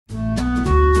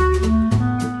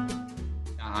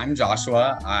I'm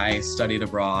Joshua. I studied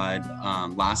abroad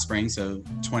last spring, so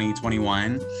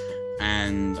 2021.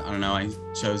 And I don't know, I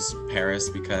chose Paris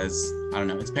because, I don't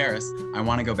know, it's Paris. I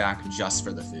want to go back just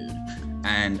for the food.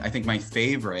 And I think my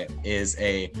favorite is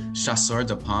a chasseur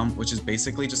de pommes, which is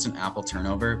basically just an apple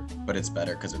turnover, but it's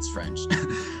better because it's French.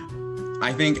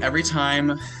 I think every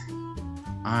time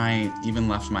I even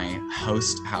left my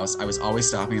host house, I was always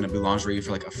stopping at a boulangerie for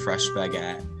like a fresh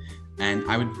baguette. And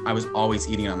I was always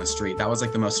eating on the street. That was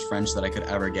like the most French that I could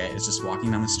ever get, is just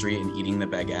walking down the street and eating the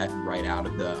baguette right out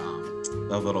of the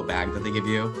little bag that they give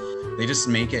you. They just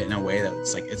make it in a way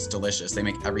that's like, it's delicious. They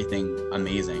make everything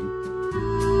amazing.